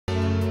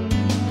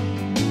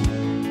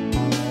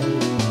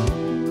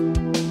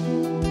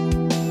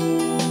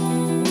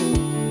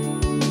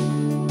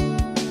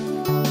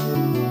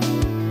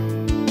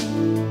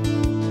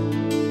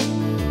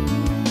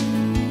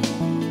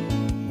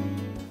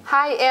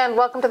Hi, and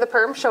welcome to the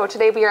Perham Show.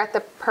 Today we are at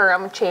the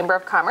Perham Chamber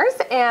of Commerce,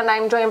 and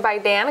I'm joined by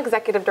Dan,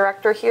 Executive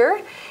Director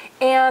here.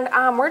 And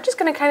we're just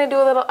going to kind of do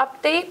a little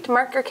update,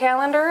 mark your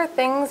calendar,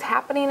 things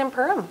happening in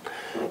Perham.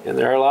 And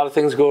there are a lot of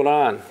things going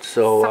on.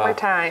 So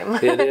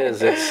summertime. It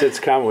is. It's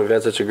coming. We've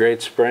had such a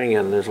great spring,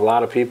 and there's a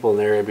lot of people in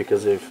the area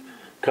because they've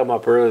come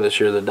up early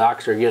this year. The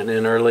docks are getting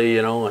in early,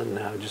 you know,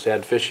 and just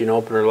had fishing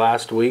opener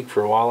last week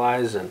for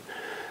walleyes, and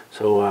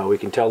so we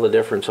can tell the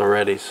difference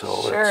already.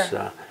 So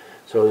sure.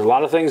 So there's a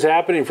lot of things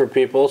happening for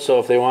people. So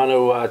if they want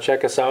to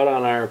check us out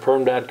on our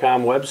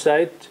perham.com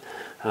website,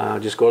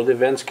 just go to the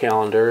events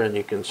calendar, and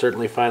you can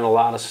certainly find a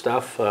lot of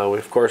stuff.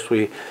 Of course,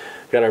 we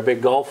got our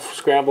big golf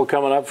scramble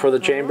coming up for the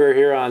chamber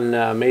here on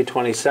May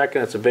 22nd.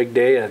 It's a big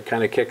day. It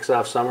kind of kicks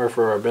off summer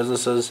for our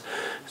businesses.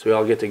 So we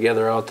all get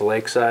together out the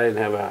lakeside and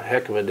have a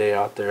heck of a day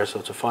out there. So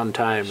it's a fun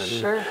time and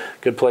sure.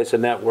 Good place to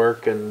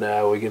network. And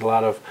we get a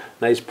lot of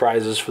nice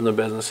prizes from the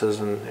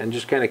businesses and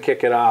just kind of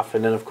kick it off.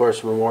 And then, of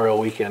course, Memorial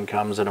Weekend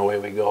comes and away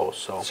we go.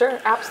 So sure,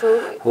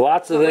 absolutely.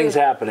 Lots of things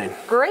happening.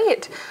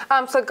 Great.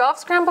 So golf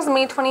scramble's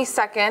May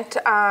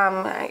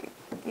 22nd.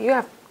 You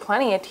have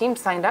plenty of teams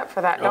signed up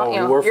for that, don't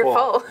you? You're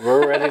full.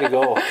 We're ready to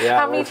go. Yeah,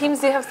 How many teams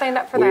do you have signed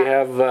up for that?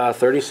 We have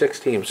 36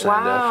 teams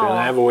signed up, and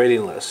I have a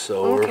waiting list.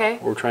 So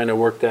we're trying to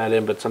work that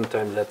in, but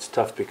sometimes that's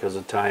tough because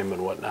of time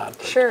and whatnot.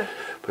 But, sure.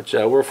 But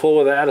we're full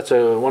with that. It's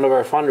one of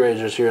our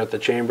fundraisers here at the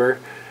chamber,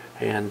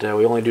 and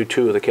we only do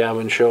two: the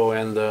cabin show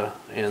and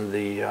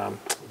the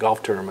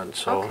golf tournament.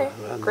 So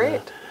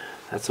great.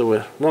 That's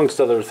amongst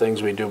other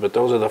things we do, but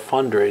those are the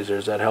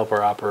fundraisers that help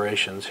our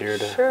operations here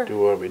to do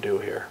what we do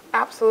here.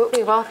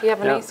 Absolutely. Well, if you have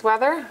a nice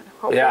weather,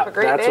 hope you have a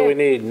great day. That's what we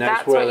need.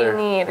 Nice weather. That's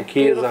what you need. The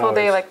key Beautiful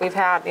day like we've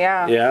had.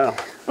 Yeah. Yeah.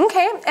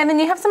 Okay, and then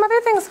you have some other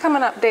things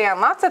coming up,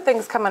 Dan. Lots of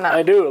things coming up.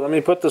 I do. Let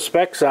me put the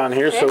specs on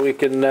here so we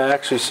can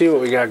actually see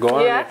what we got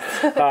going.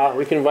 Yes.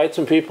 We can invite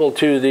some people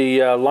to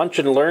the Lunch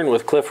and Learn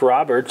with Cliff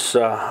Roberts.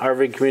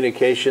 Arvig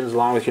Communications,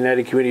 along with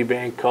United Community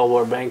Bank,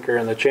 Caldwell Banker,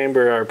 and the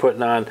Chamber are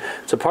putting on.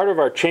 It's a part of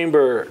our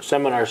Chamber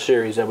seminar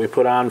series that we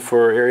put on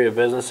for area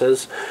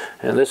businesses.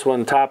 And this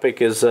one topic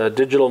is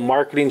digital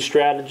marketing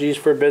strategies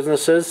for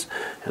businesses.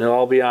 And it'll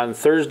all be on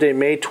Thursday,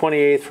 May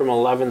 28th from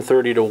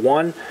 11:30 to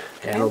 1.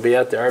 And it'll be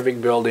at the Arvig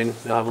building.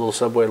 They'll have a little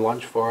Subway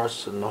lunch for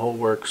us and the whole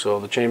work. So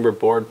the Chamber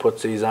board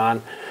puts these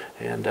on,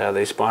 and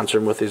they sponsor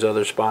them with these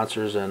other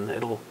sponsors, and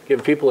it'll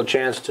give people a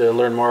chance to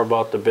learn more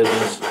about the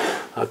business.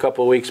 A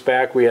couple of weeks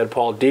back, we had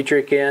Paul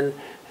Dietrich in,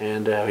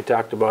 and we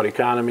talked about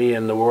economy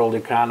and the world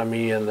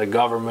economy and the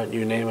government,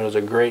 you name it. It was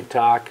a great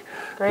talk.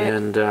 Great.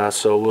 And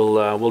so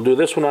we'll do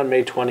this one on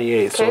May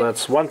 28th. So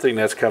that's one thing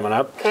that's coming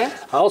up. Okay.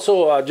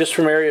 Also, just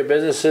from area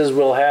businesses,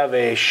 we'll have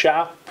a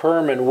Shop,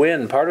 Perm, and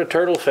Win, part of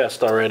Turtle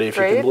Fest already, if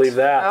you can believe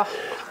that.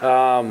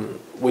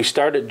 We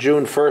started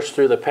June 1st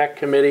through the PEC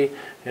committee,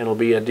 and it'll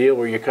be a deal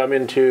where you come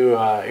into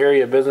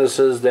area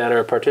businesses that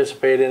are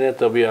participating in it.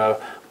 There'll be a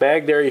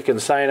bag there you can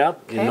sign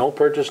up. No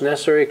purchase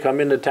necessary.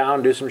 Come into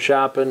town, do some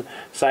shopping,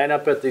 sign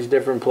up at these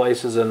different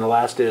places, and the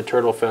last day of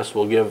Turtle Fest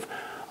will give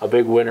a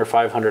big winner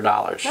 $500.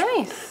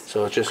 Nice.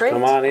 So it's just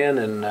come on in,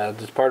 and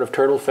it's part of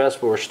Turtle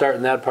Fest, but we're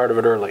starting that part of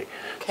it early.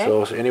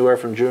 So it's anywhere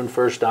from June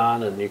 1st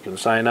on, and you can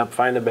sign up,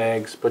 find the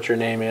bags, put your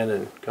name in,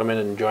 and come in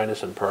and join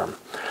us in Perham.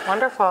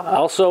 Wonderful.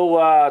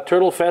 Also,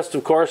 Turtle Fest,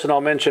 of course, and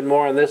I'll mention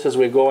more on this as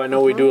we go. I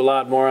know we do a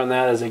lot more on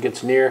that as it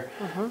gets near,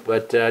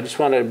 but I just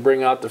want to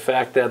bring out the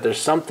fact that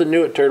there's something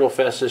new at Turtle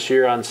Fest this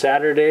year. On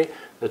Saturday,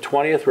 the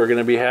 20th, we're going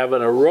to be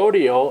having a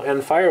rodeo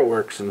and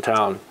fireworks in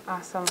town.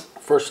 Awesome.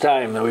 First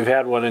time that we've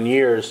had one in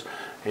years.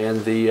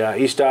 And the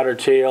East Otter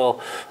Tail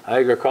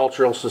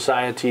Agricultural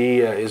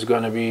Society is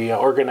going to be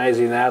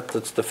organizing that.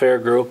 That's the fair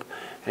group.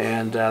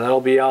 And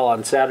that'll be all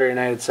on Saturday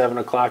night at 7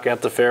 o'clock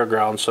at the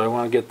fairgrounds. So I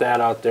want to get that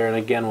out there. And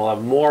again, we'll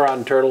have more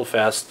on Turtle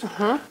Fest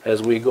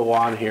as we go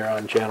on here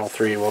on Channel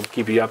 3. We'll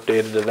keep you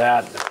updated to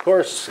that. Of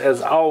course,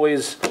 as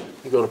always,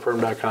 you go to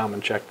perham.com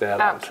and check that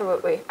out.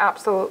 Absolutely.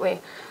 Absolutely.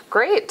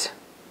 Great.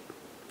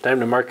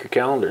 Time to mark your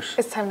calendars.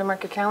 It's time to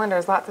mark your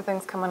calendars. Lots of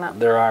things coming up.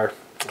 There are.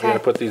 I'm going to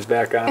put these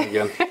back on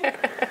again.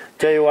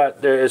 Tell you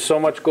what, there is so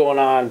much going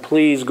on.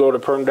 Please go to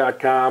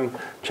perham.com,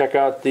 check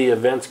out the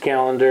events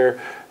calendar,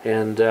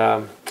 and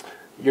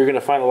you're going to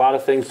find a lot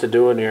of things to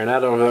do in here. And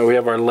not only we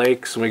have our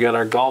lakes, and we got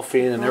our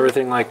golfing and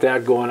everything like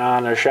that going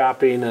on, our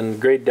shopping and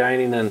great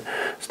dining and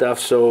stuff.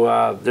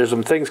 So there's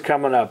some things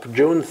coming up.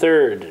 June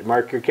 3rd,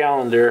 mark your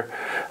calendar.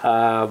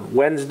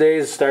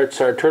 Wednesdays starts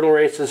our turtle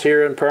races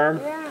here in Perham.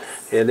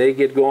 Yes. And they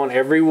get going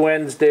every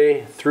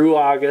Wednesday through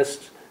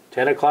August.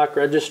 10 o'clock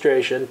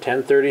registration,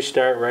 10:30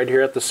 start right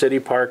here at the City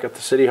Park at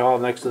the City Hall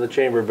next to the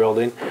Chamber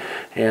building.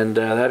 And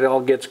that all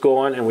gets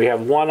going, and we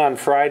have one on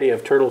Friday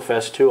of Turtle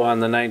Fest too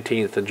on the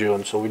 19th of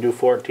June. So we do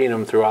 14 of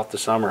them throughout the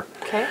summer.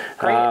 Okay,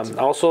 great.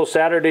 Also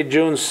Saturday,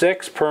 June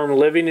 6th, Perham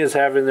Living is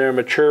having their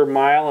Mature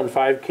Mile and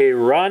 5K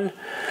run.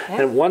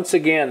 Okay. And once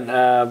again,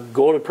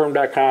 go to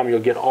perham.com. You'll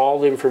get all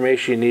the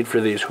information you need for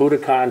these, who to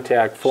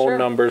contact, phone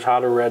numbers, how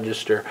to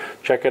register.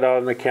 Check it out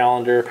on the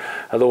calendar.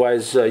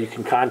 Otherwise, you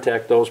can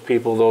contact those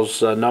people.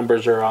 Those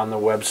numbers are on the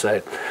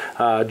website.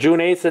 June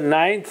 8th and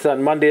 9th,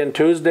 on Monday and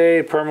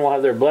Tuesday, Perham will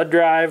have their blood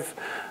drive.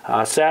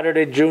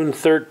 Saturday, June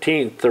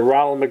 13th, the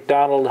Ronald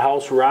McDonald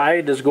House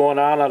Ride is going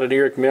on out of New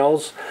York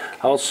Mills.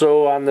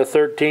 Also on the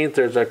 13th,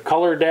 there's a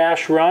Color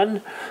Dash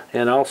Run,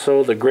 and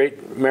also the Great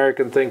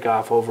American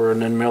Think-Off over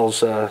in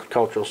Mills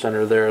Cultural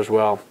Center there as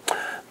well.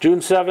 June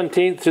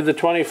 17th through the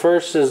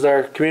 21st is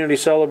our community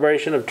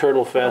celebration of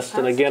Turtle Fest,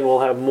 and again,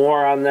 we'll have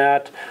more on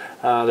that.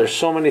 There's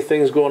so many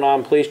things going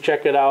on. Please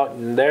check it out,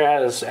 and there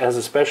has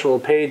a special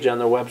page on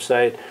the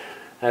website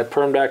at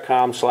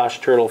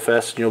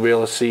perham.com/turtlefest, and you'll be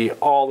able to see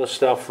all the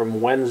stuff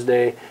from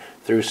Wednesday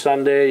through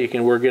Sunday.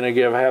 We're going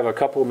to have a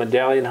couple of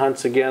medallion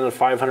hunts again at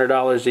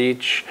 $500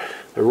 each.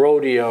 The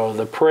rodeo,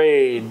 the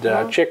parade,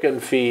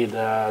 chicken feed.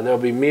 There'll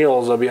be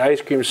meals. There'll be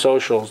ice cream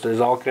socials. There's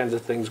all kinds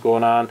of things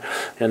going on,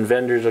 and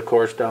vendors, of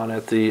course, down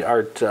at the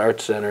art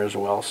center as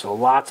well. So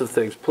lots of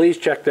things. Please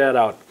check that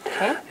out.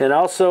 Okay. And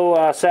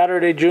also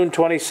Saturday, June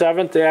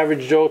 27th, the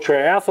Average Joe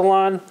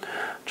Triathlon.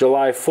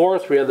 July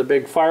 4th, we have the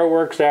big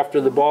fireworks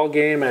after the ball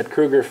game at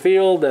Kruger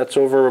Field. That's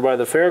over by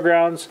the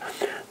fairgrounds.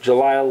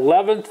 July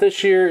 11th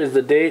this year is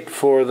the date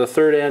for the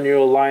 3rd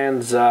annual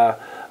Lions a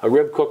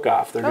rib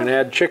cook-off. They're going to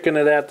add chicken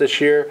to that this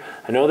year.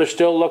 I know they're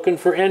still looking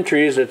for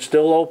entries. It's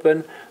still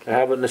open. They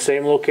have it in the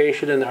same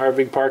location in the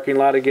RV parking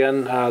lot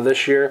again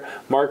this year.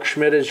 Mark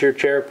Schmidt is your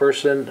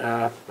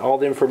chairperson. All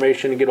the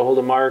information to get a hold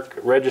of Mark,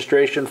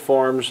 registration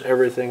forms,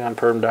 everything on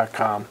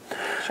perham.com.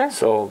 Sure.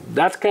 So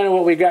that's kind of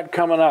what we got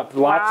coming up.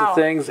 Lots of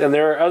things, and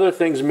there are other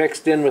things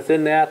mixed in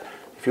within that.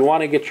 If you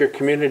want to get your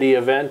community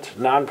event,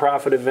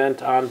 nonprofit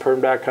event on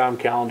perham.com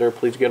calendar,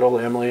 please get hold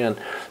of Emily, and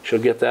she'll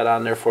get that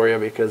on there for you,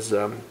 because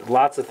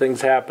lots of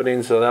things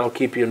happening, so that'll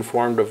keep you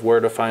informed of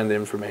where to find the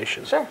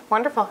information. Sure,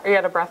 wonderful. Are you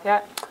out of breath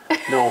yet?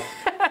 No.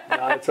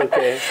 No, it's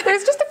okay.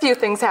 There's just a few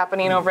things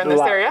happening over in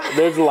this area.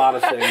 There's a lot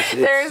of things.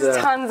 There's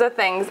tons of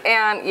things.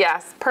 And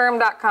yes,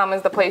 perham.com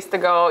is the place to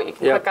go. You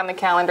can click on the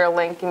calendar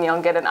link and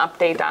you'll get an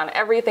update on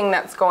everything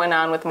that's going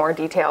on with more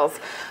details.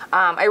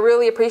 I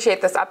really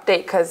appreciate this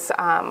update, because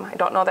I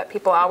don't know that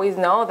people always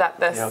know that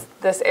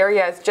this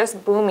area is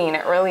just booming.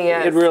 It really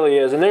is. It really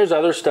is. And there's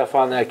other stuff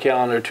on that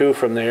calendar too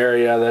from the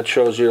area that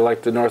shows you,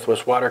 like the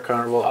Northwest Water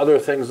Carnival, other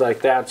things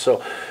like that.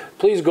 So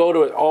please go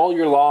to it all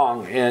year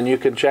long, and you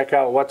can check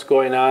out what's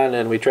going on,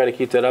 and we try to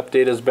keep that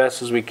update as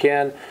best as we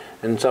can.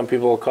 And some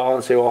people will call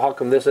and say, well, how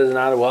come this isn't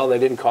on? Well, they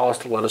didn't call us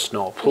to let us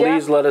know.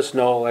 Please let us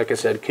know. Like I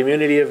said,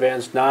 community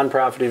events,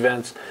 nonprofit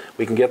events,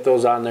 we can get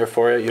those on there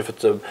for you. If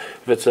it's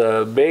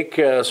a bake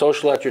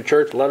social at your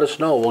church, let us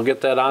know. We'll get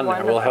that on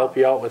there. We'll help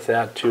you out with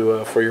that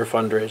for your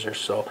fundraisers.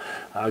 So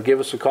give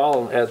us a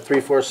call at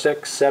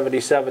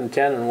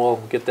 346-7710, and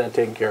we'll get that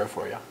taken care of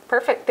for you.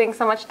 Perfect. Thanks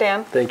so much,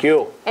 Dan. Thank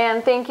you.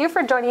 And thank you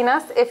for joining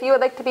us. If you would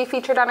like to be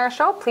featured on our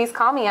show, please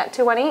call me at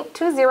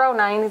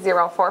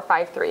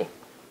 218-209-0453.